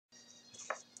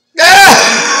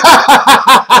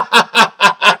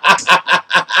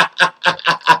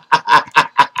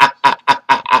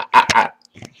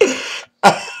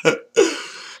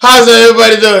How's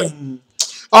everybody doing?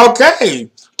 Okay,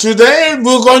 today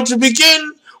we're going to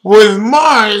begin with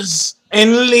Mars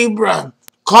in Libra,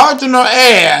 cardinal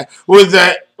air with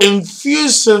the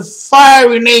infusive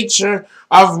fiery nature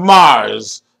of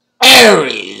Mars.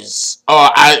 Aries,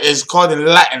 or it's called in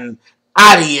Latin,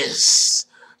 Aries.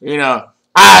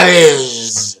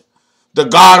 Aries, the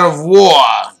god of war.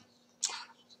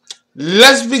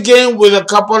 Let's begin with a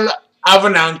couple of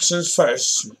announcements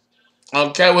first.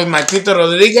 Okay, with my Tito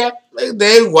Rodriguez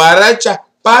de Guaracha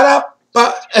para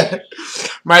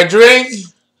my drink,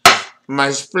 my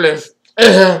spliff,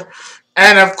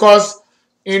 and of course,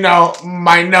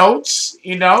 my notes.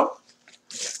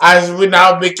 As we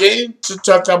now begin to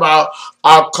talk about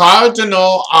our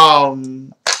cardinal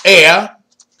air,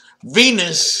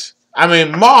 Mars,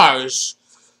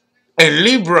 and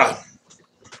Libra,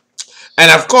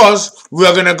 and of course,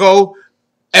 we're gonna go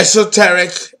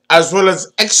esoteric as well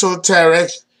as exoteric.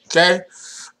 Okay,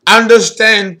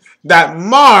 understand that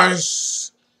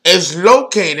Mars is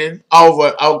located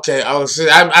over. Okay, I was.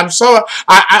 I'm so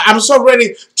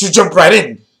ready to jump right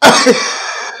in.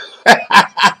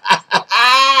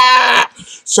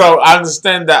 So I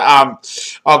understand that.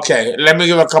 Okay, let me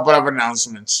give a couple of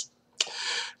announcements.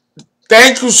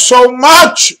 Thank you so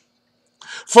much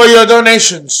for your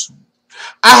donations.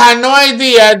 I had no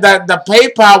idea that the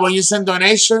PayPal, when you send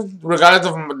donations, regardless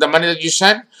of the money that you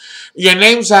send, your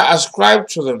names are ascribed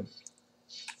to them.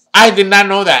 I did not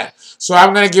know that. So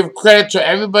I'm going to give credit to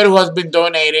everybody who has been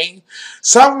donating.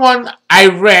 Someone I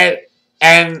read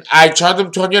and I charged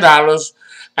them $200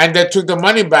 and they took the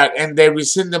money back and they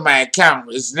rescinded my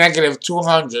account. It's negative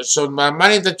 200. So my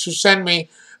money that you send me,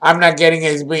 I'm not getting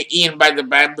it. It's being eaten by the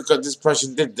bank because this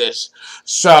person did this.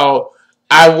 So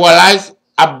I would like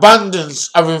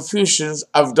abundance of infusions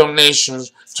of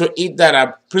donations to eat that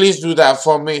up. Please do that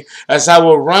for me as I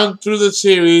will run through the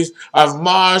series of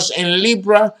Mars in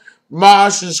Libra,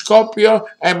 Mars in Scorpio,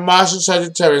 and Mars in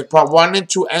Sagittarius. Part 1 and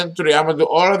 2 and 3. I'm going to do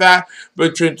all of that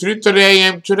between 3:30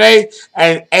 a.m. today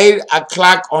and 8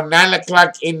 o'clock or 9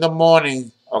 o'clock in the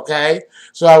morning. Okay?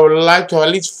 So I would like to have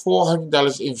at least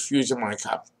 $400 infused in my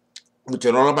cup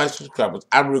between all of my subscribers.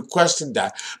 I'm requesting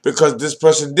that because this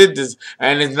person did this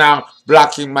and is now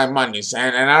blocking my monies.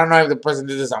 And I don't know if the person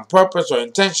did this on purpose or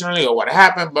intentionally or what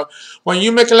happened, but when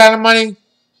you make a lot of money,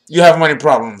 you have money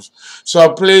problems.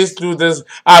 So please do this.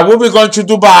 I will be going to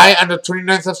Dubai on the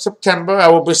 29th of September. I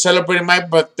will be celebrating my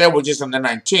birthday, which is on the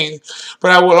 19th.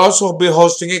 But I will also be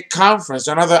hosting a conference,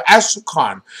 another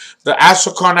AstroCon. The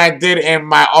AstroCon I did in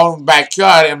my own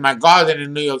backyard, in my garden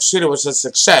in New York City, was a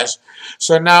success.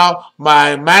 So now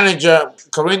my manager,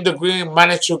 Corinne de Green,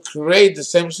 managed to create the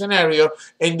same scenario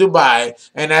in Dubai,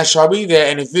 and I shall be there.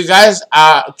 And if you guys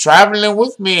are traveling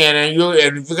with me, and if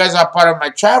you guys are part of my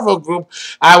travel group,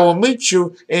 I will meet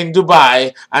you in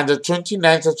Dubai on the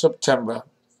 29th of September.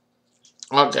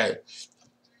 Okay.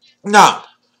 Now,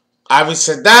 having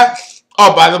said that,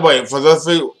 oh, by the way, for those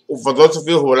of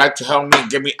you who would like to help me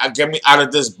get me out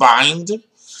of this bind,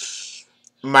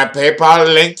 my PayPal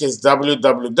link is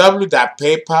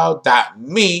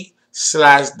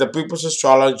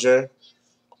www.paypal.me/thepeoplesastrologer,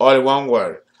 all in one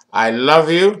word. I love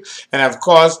you, and of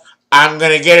course, I'm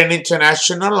gonna get an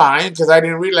international line because I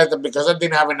didn't realize that because I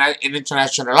didn't have an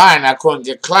international line, I couldn't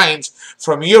get clients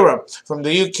from Europe, from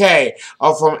the UK,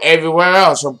 or from everywhere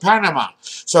else, from Panama.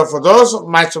 So for those of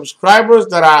my subscribers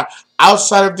that are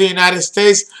outside of the United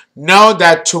States, know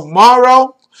that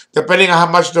tomorrow, depending on how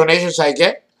much donations I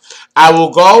get, I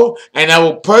will go and I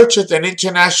will purchase an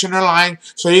international line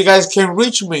so you guys can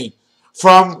reach me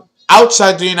from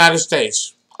outside the United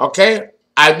States. Okay?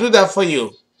 I do that for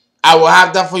you. I will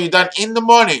have that for you done in the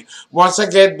morning once I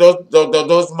get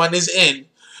those monies in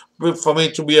for me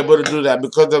to be able to do that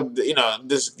because of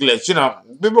this glitch.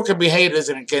 People can be haters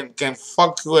and can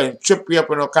fuck you and trip you up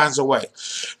in all kinds of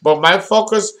ways. But my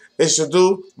focus is to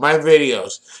do my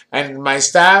videos, and my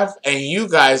staff and you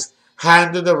guys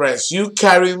handle the rest. You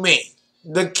carry me,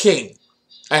 the king,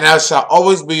 and I shall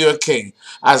always be your king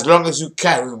as long as you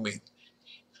carry me.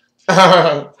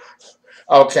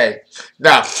 Okay,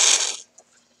 now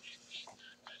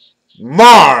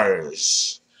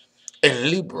Mars in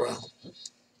Libra.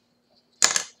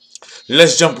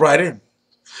 Let's jump right in.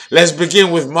 Let's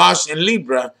begin with Mars in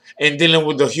Libra and dealing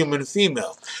with the human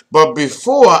female. But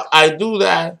before I do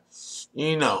that,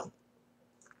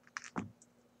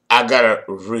 I gotta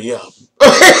re-up.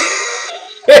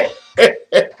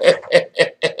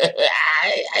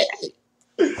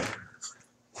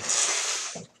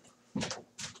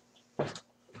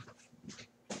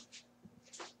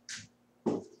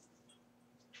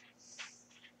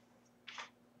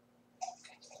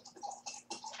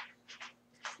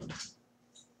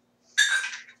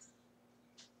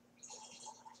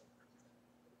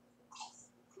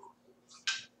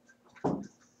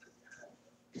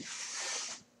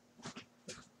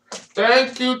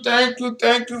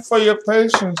 thank you for your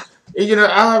patience.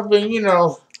 I have been,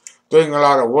 doing a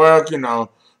lot of work.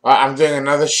 I'm doing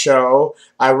another show.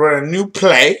 I wrote a new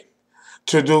play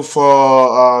to do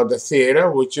for the theater,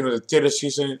 which the theater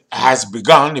season has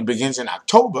begun. It begins in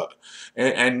October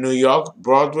in New York,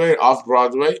 Broadway, off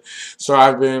Broadway. So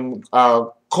I've been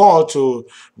called to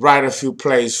write a few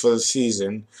plays for the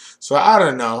season. So I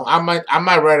don't know. I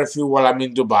might write a few while I'm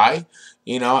in Dubai,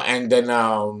 and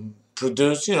then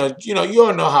produce. You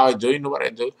all know how I do. You know what I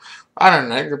do. I don't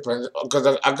know. It depends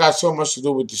because I got so much to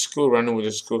do with the school, running with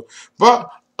the school. But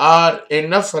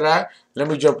enough of that. Let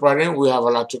me jump right in. We have a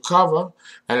lot to cover.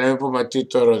 And let me put my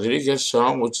Tito Rodriguez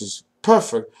song, which is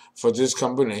perfect for this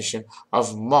combination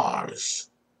of Mars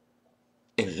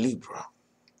in Libra,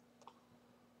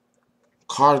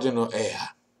 Cardinal Air.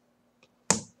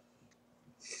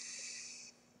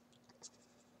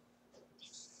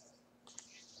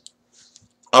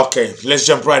 Okay, let's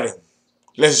jump right in.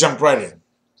 Let's jump right in.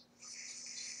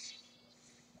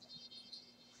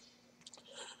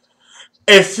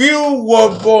 If you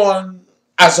were born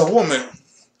as a woman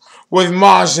with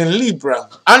Mars in Libra,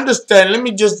 understand, let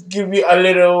me just give you a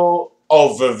little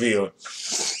overview.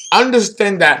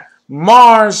 Understand that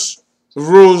Mars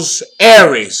rules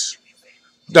Aries,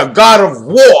 the god of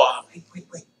war. Wait.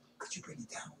 Could you bring it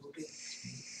down a little bit?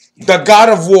 The god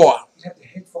of war. You have the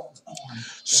headphones on.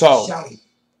 So,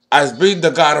 as being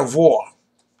the god of war,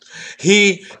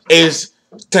 he is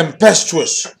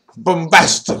tempestuous,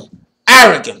 bombastic,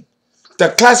 arrogant. The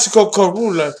classical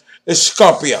co-ruler is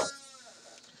Scorpio.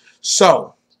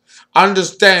 So,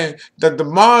 understand that the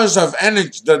Mars of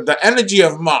energy, the energy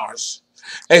of Mars,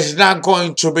 is not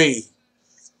going to be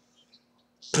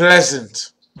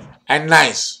pleasant and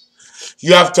nice.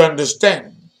 You have to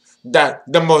understand that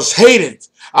the most hated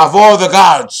of all the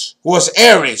gods was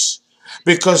Aries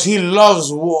because he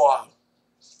loves war.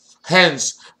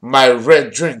 Hence, my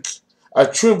red drink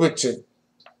attributed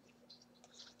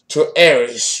to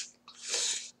Aries.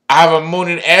 I have a moon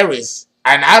in Aries,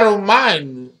 and I don't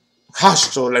mind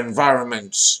hostile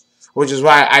environments, which is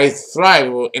why I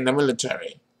thrive in the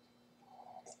military.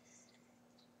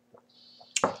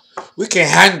 We can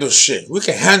handle shit. We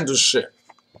can handle shit.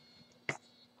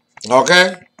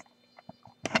 Okay?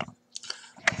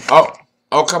 Oh,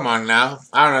 oh, come on now.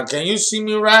 I don't know. Can you see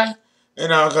me right?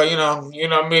 'Cause,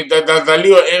 me, the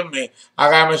little in me. I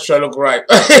gotta make sure I look right.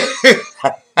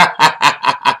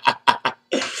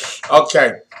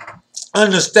 Okay.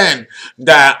 Understand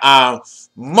that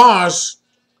Mars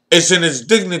is in its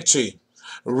dignity,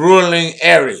 ruling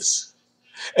Aries.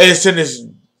 It's in its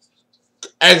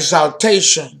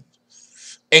exaltation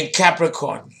in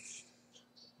Capricorn.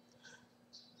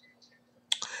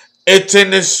 It's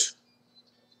in its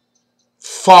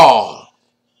fall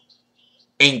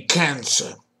in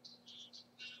Cancer.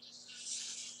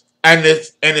 And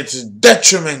its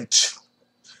detriment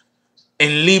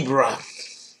in Libra.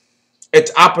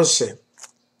 It's opposite.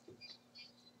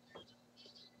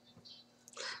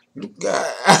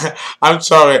 I'm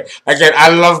sorry. Again, I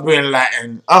love being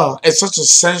Latin. Oh, it's such a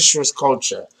sensuous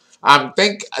culture.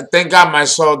 Thank God my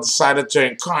soul decided to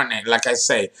incarnate, like I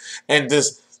say, in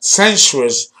this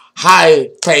sensuous,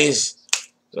 high-paced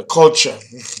culture.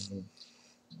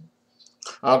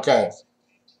 Okay.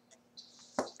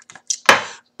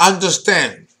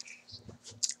 Understand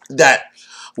that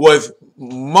with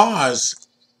Mars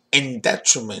in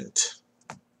detriment,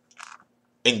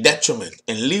 in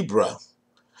Libra,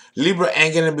 Libra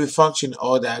ain't gonna be functioning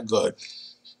all that good.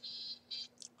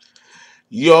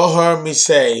 You all heard me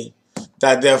say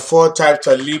that there are four types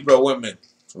of Libra women,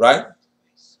 right?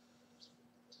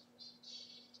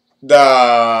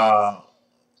 The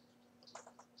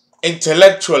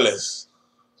intellectualist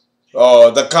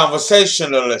or the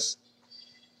conversationalist,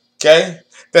 okay?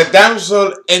 The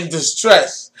damsel in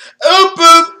distress,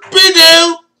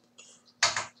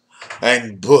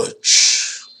 and Butch.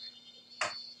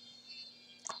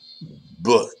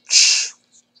 Butch.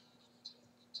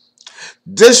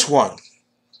 This one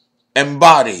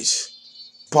embodies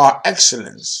par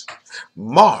excellence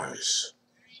Mars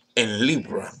in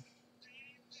Libra.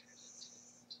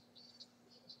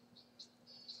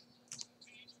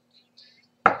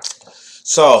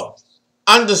 So,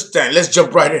 understand, let's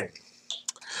jump right in.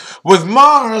 With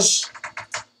Mars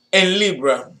in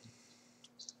Libra,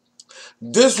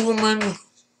 this woman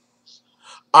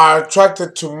are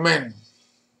attracted to men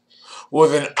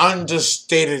with an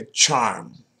understated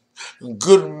charm,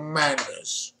 good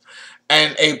manners,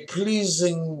 and a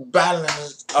pleasing,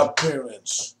 balanced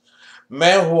appearance.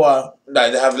 Men who are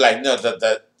that have like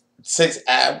the six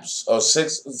abs or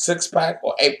six pack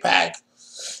or eight pack,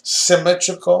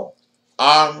 symmetrical,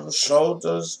 arms,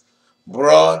 shoulders,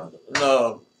 broad,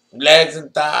 legs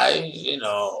and thighs,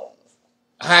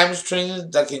 hamstrings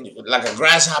that can like a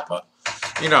grasshopper,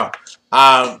 you know,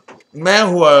 men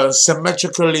who are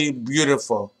symmetrically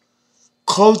beautiful,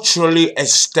 culturally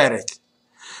aesthetic,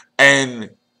 and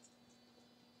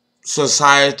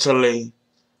societally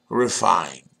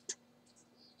refined.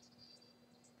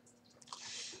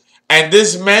 And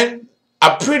these men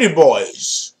are pretty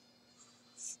boys.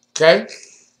 Okay,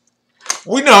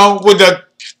 we know with the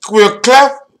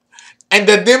cleft and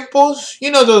the dimples,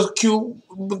 those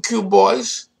cute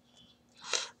boys.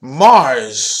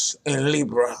 Mars in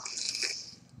Libra.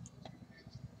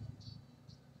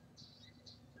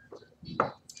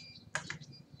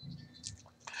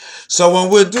 So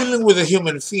when we're dealing with a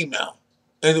human female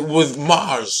and with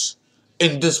Mars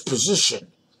in this position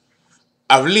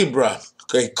of Libra,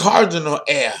 okay, cardinal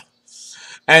air,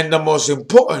 and the most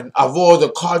important of all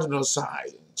the cardinal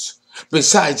signs,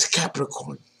 besides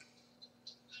Capricorn,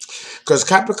 because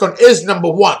Capricorn is number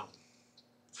one,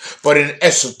 but in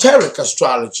esoteric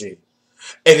astrology,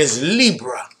 it is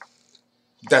Libra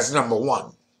that's number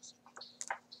one.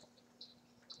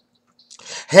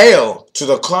 Hail to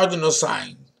the cardinal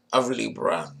sign of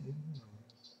Libra.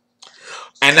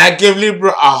 And I give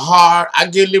Libra a hard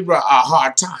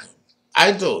time.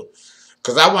 I do.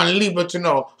 Because I want Libra to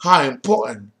know how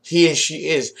important he and she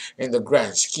is in the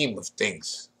grand scheme of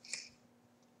things.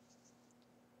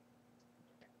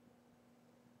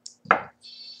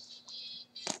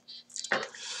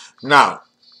 Now,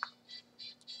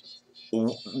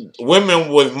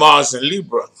 women with Mars and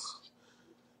Libra,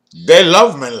 they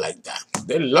love men like that.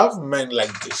 They love men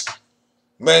like this.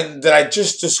 Men that I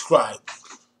just described.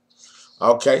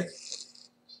 Okay?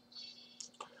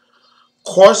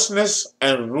 Coarseness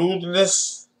and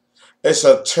rudeness is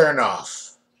a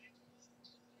turnoff.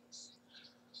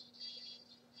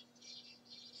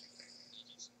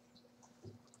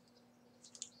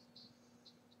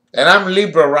 And I'm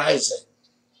Libra rising.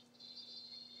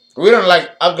 We don't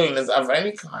like ugliness of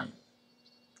any kind.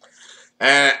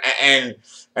 And and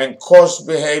and coarse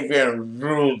behavior and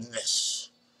rudeness.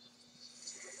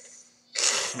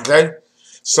 Okay?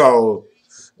 So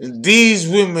these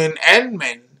women and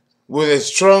men with a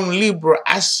strong Libra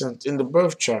ascendant in the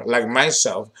birth chart, like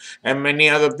myself and many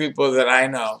other people that I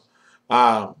know,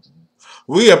 uh,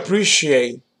 we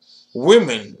appreciate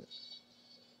women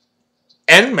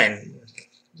and men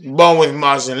born with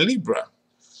Mars and Libra.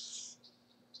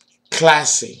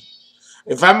 Classy.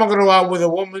 If I'm going to go out with a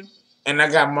woman and I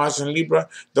got Mars and Libra,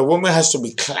 the woman has to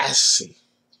be classy.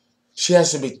 She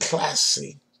has to be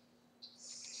classy.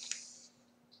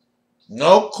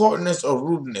 No coarseness or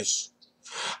rudeness.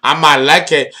 I might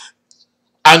like it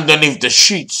underneath the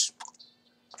sheets,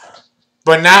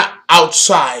 but not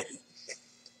outside.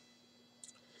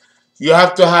 You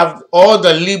have to have all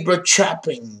the Libra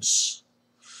trappings.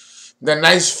 The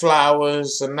nice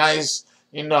flowers, the nice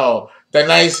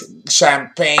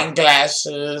champagne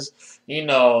glasses,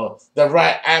 the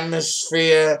right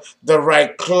atmosphere, the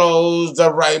right clothes,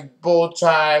 the right bow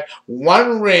tie,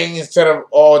 one ring instead of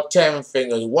all 10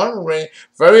 fingers, one ring,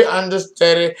 very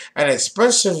understated, an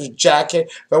expensive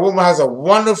jacket. The woman has a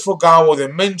wonderful gown with a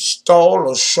mint stole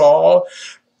or shawl,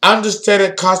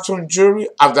 understated costume jewelry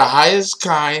of the highest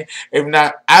kind, if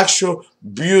not actual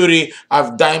beauty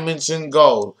of diamonds and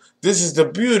gold. This is the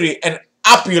beauty and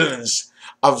opulence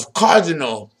of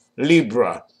Cardinal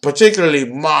Libra, particularly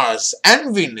Mars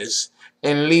and Venus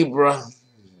in Libra.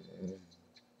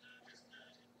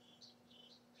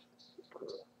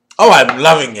 Oh, I'm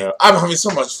loving it. I'm having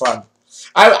so much fun.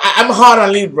 I'm hard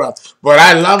on Libra, but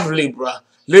I love Libra.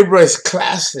 Libra is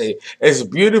classy, it's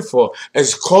beautiful,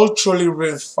 it's culturally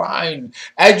refined,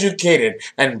 educated,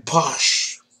 and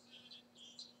posh.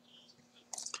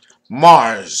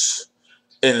 Mars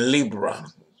in Libra.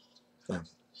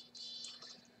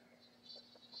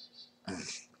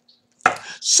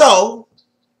 So,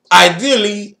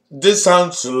 ideally, this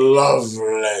sounds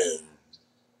lovely.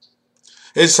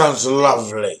 It sounds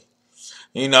lovely.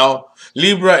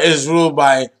 Libra is ruled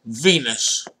by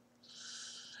Venus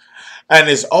and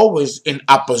is always in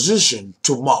opposition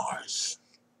to Mars.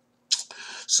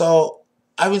 So,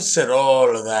 having said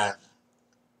all of that,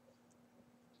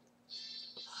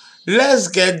 let's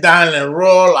get down and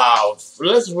roll out.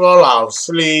 Let's roll our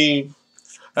sleeve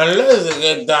and let's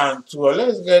get down to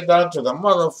the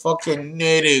motherfucking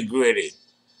nitty gritty.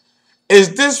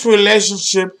 Is this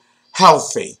relationship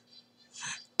healthy?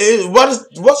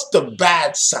 What's the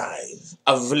bad side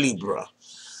of Libra,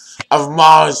 of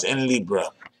Mars and Libra?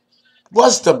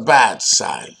 What's the bad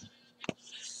side?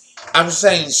 I'm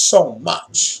saying so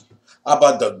much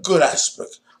about the good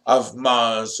aspect of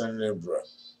Mars and Libra.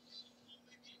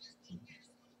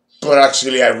 But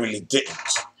actually, I really didn't.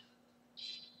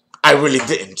 I really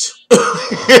didn't.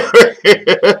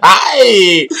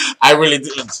 I really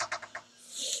didn't.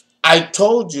 I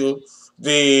told you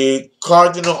the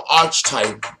cardinal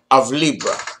archetype of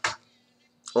Libra.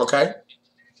 Okay?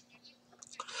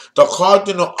 The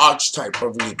cardinal archetype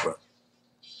of Libra.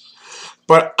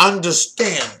 But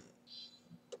understand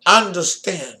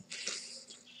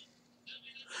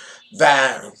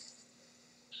that,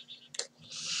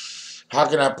 how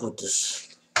can I put this?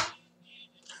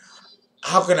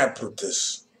 How can I put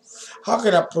this? How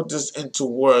can I put this into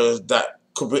words that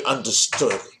could be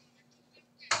understood?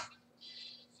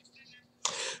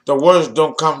 The words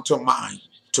don't come to mind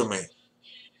to me.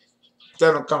 They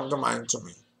don't come to mind to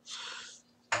me.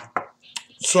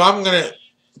 So I'm going to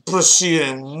proceed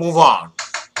and move on.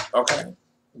 Okay?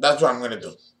 That's what I'm going to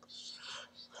do.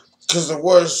 Because the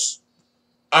words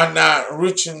are not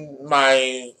reaching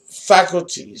my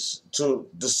faculties to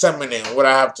disseminate what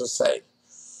I have to say.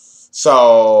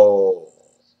 So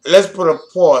let's put a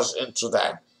pause into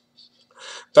that.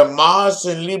 The Mars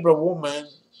in Libra woman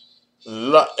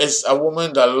is a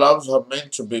woman that loves her men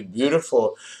to be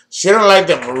beautiful. She don't like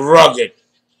them rugged.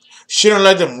 She don't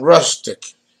like them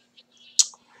rustic.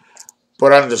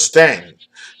 But understand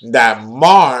that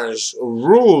Mars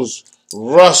rules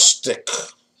rustic,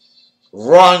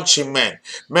 raunchy men.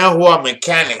 Men who are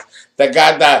mechanics. That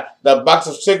got the box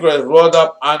of cigarettes rolled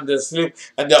up on their sleeve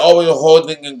and they're always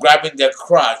holding and grabbing their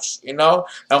crotch, you know?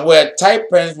 And wear tight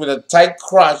pants with a tight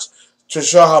crotch to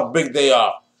show how big they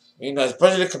are. You know,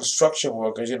 especially construction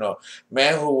workers, you know.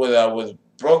 Men who with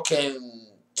broken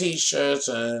t-shirts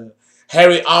and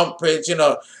hairy armpits,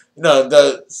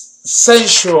 the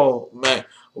sensual man.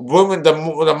 Women, the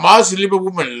Mars Libra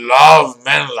women love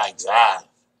men like that.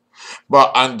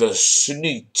 But on the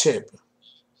sneak tip,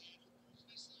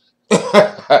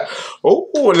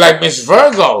 oh, like Miss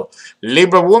Virgo,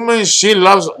 Libra woman, she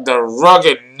loves the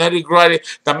rugged, nitty gritty,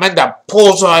 the man that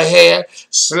pulls her hair,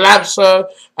 slaps her,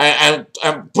 and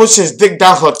puts his dick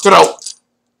down her throat.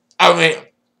 I mean,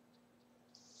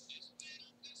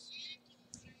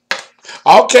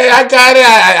 okay, I got it.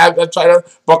 I try to,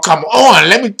 but come on,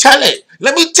 let me tell it.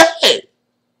 Let me tell it.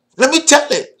 Let me tell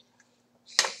it.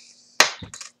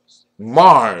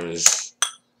 Mars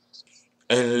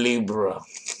and Libra.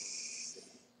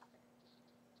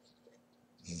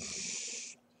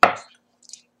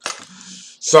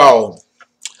 So,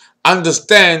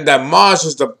 understand that Mars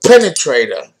is the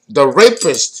penetrator, the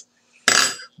rapist.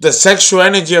 The sexual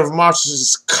energy of Mars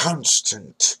is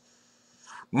constant.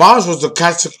 Mars was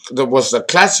the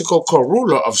classical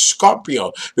co-ruler of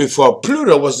Scorpio before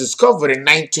Pluto was discovered in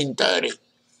 1930.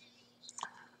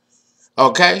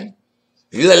 Okay?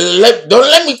 Don't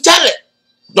let me tell it.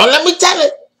 Don't let me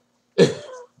tell it.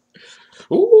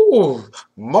 Ooh,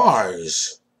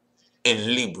 Mars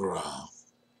in Libra.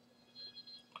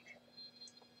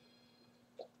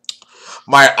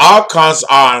 My archons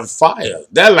are on fire.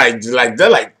 They're like spitting.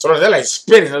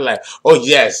 They're like, oh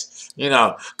yes,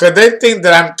 because they think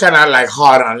that I'm kind of like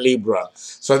hard on Libra.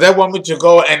 So they want me to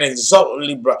go and exalt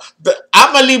Libra.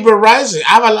 I'm a Libra rising.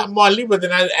 I'm a lot more Libra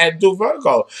than I do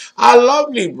Virgo. I love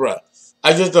Libra.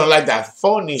 I just don't like that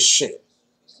phony shit.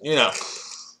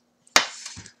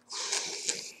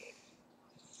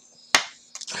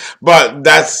 But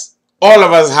that's all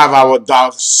of us have our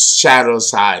dark shadow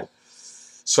side.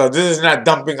 So this is not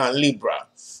dumping on Libra.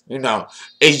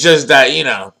 It's just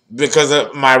that, because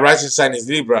of my rising sign is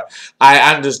Libra,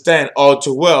 I understand all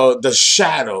too well the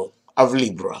shadow of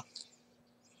Libra.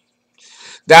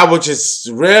 That which is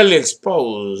rarely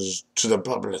exposed to the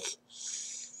public.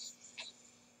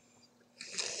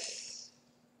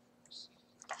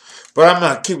 But I'm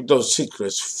going to keep those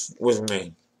secrets with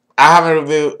me. I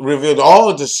haven't revealed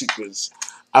all the secrets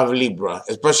of Libra,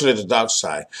 especially the dark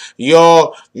side.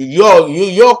 You'll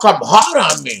come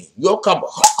hard on me. You'll come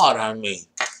hard on me.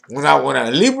 When I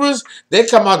Libras, they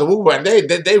come out the woodwork and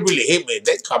they really hit me.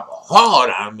 They come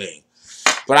hard on me.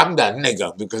 But I'm that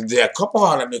nigga because they're come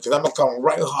hard on me because I'm gonna come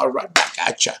right hard right back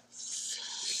at you.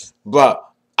 But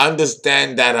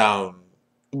understand that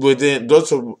within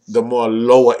those are the more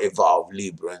lower evolved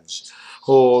Librans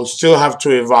who still have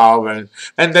to evolve and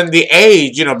then the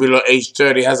age, below age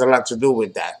 30 has a lot to do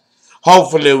with that.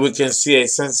 Hopefully we can see a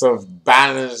sense of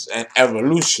balance and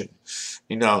evolution,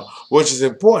 which is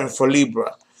important for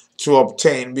Libra to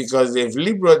obtain because if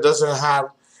Libra doesn't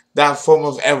have that form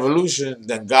of evolution,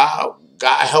 then God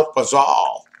help us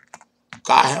all.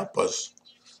 God help us.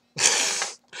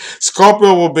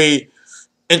 Scorpio will be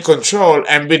in control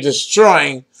and be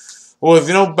destroying with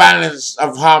no balance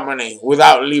of harmony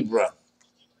without Libra.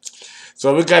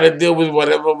 So we got to deal with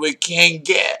whatever we can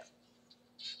get.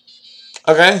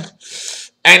 Okay?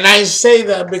 And I say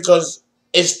that because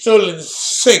it's still in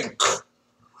sync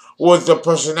with the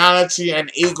personality and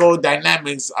ego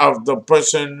dynamics of the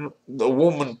person, the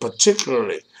woman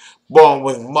particularly, born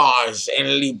with Mars and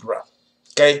Libra.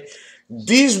 Okay?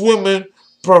 These women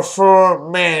prefer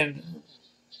men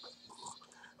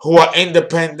who are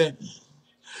independent.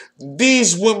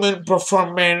 These women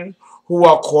prefer men who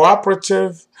are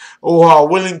cooperative, who are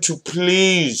willing to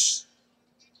please.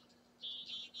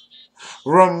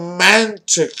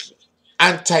 Romantic,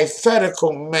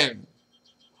 antithetical men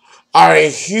are a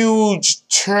huge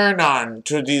turn on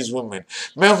to these women.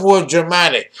 Men who are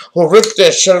dramatic, who rip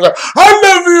their shirt and go, I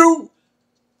love you!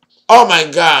 Oh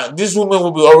my God, this woman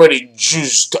will be already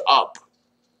juiced up.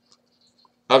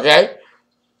 Okay?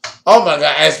 Oh my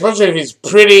God, especially if he's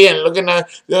pretty and looking at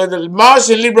the Mars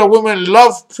and Libra women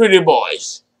love pretty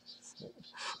boys.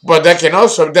 But they can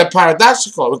also, they're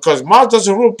paradoxical because Mars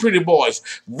doesn't rule pretty boys.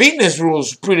 Venus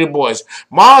rules pretty boys.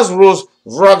 Mars rules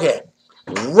rugged.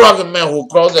 Rugged men who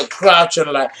grow their crouch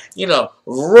and like,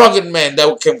 rugged men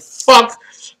that can fuck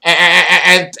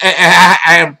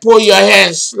and pull your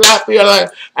hand, slap you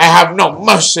like, and have no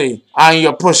mercy on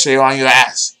your pussy or on your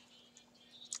ass.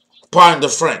 Pardon the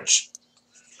French.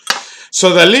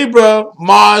 So the Libra,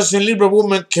 Mars and Libra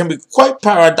woman can be quite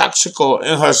paradoxical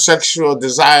in her sexual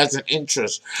desires and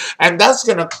interests. And that's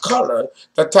going to color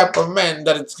the type of man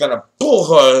that it's going to pull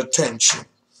her attention.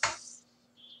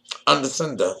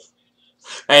 Understand that?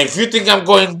 And if you think I'm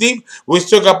going deep, we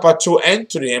still got part 2 and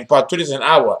 3. And part 3 is an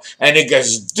hour. And it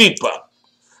gets deeper.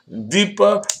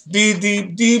 Deeper, deep,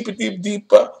 deep, deep, deep,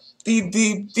 deeper. Deep,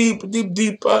 deep, deep, deep,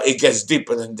 deeper. It gets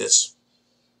deeper than this.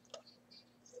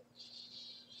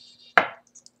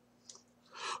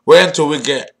 Wait until we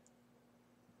get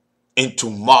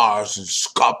into Mars and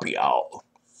Scorpio.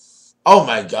 Oh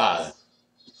my God.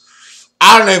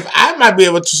 I don't know if I might be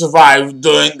able to survive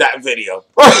doing that video.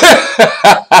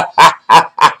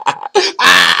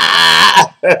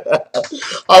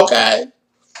 Okay.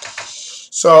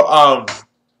 So,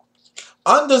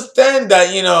 understand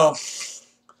that,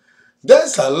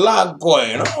 there's a lot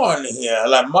going on here.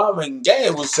 Like Marvin Gaye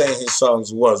was saying his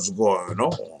songs, what's going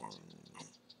on?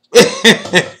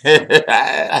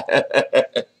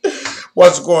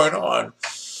 What's going on?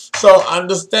 So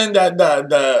understand that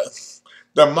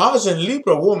the Mars and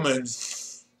Libra woman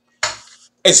is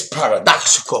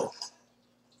paradoxical.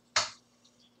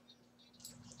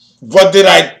 What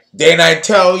didn't I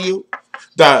tell you?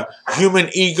 The human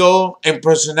ego and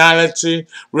personality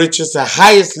reaches the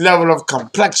highest level of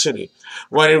complexity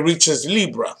when it reaches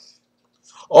Libra,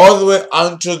 all the way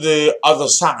onto the other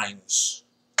signs.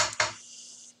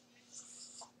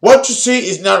 What you see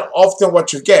is not often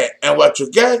what you get, and what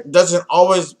you get doesn't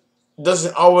always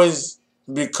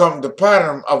become the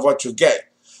pattern of what you get.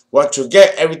 What you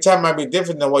get every time might be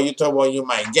different than what you thought what you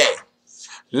might get.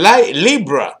 Like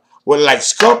Libra, like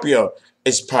Scorpio,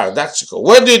 is paradoxical.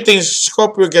 Where do you think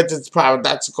Scorpio gets its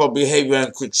paradoxical behavior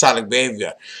and quixotic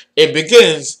behavior? It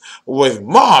begins with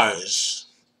Mars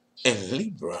in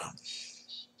Libra.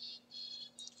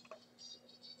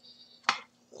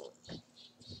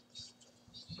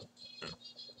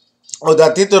 Oh,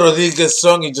 that Tito Rodriguez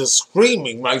song is just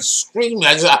screaming, like screaming.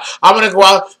 I'm gonna go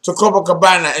out to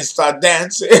Copacabana and start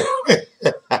dancing.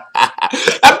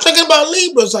 I'm talking about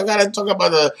Libra, so I gotta talk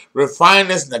about the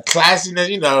refinedness and the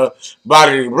classiness,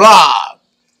 body blah.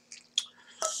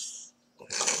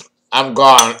 I'm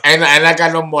gone, and I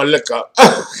got no more liquor,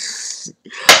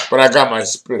 but I got my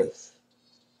split.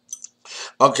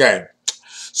 Okay,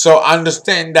 so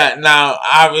understand that now.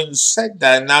 Having said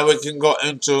that, now we can go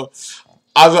into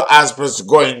other aspects,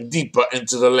 going deeper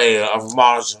into the layer of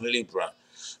Mars and Libra.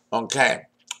 Okay,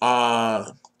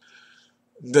 the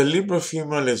Libra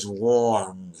female is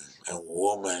warm and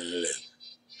womanly.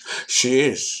 She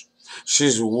is.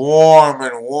 She's warm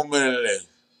and womanly.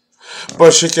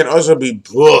 But she can also be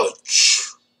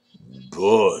butch.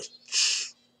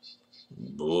 Butch.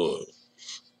 Butch.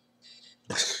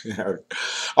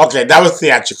 Okay, that was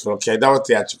theatrical. Okay, that was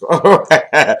theatrical.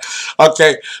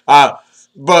 Okay,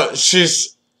 but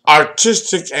she's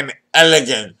artistic and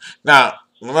elegant. Now,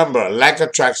 remember, like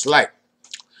attracts like.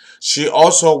 She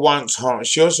also wants her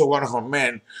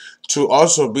men to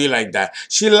also be like that.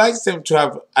 She likes them to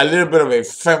have a little bit of a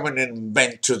feminine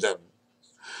bent to them.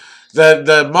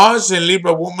 The Mars and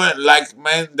Libra woman like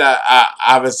men that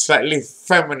have a slightly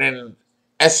feminine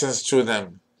essence to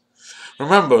them.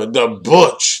 Remember, the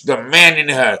butch, the man in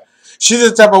her. She's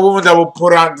the type of woman that will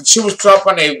she will strap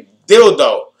on a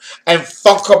dildo and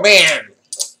fuck a man.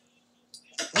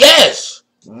 Yes!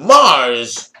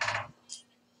 Mars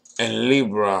and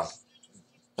Libra.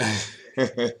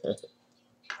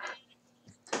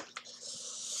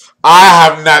 I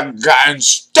have not gotten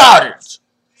started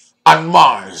on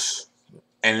Mars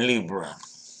and Libra.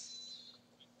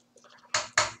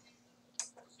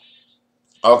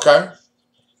 Okay?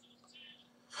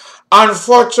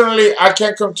 Unfortunately, I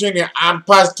can't continue. I'm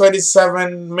past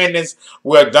 37 minutes.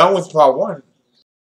 We're done with part one.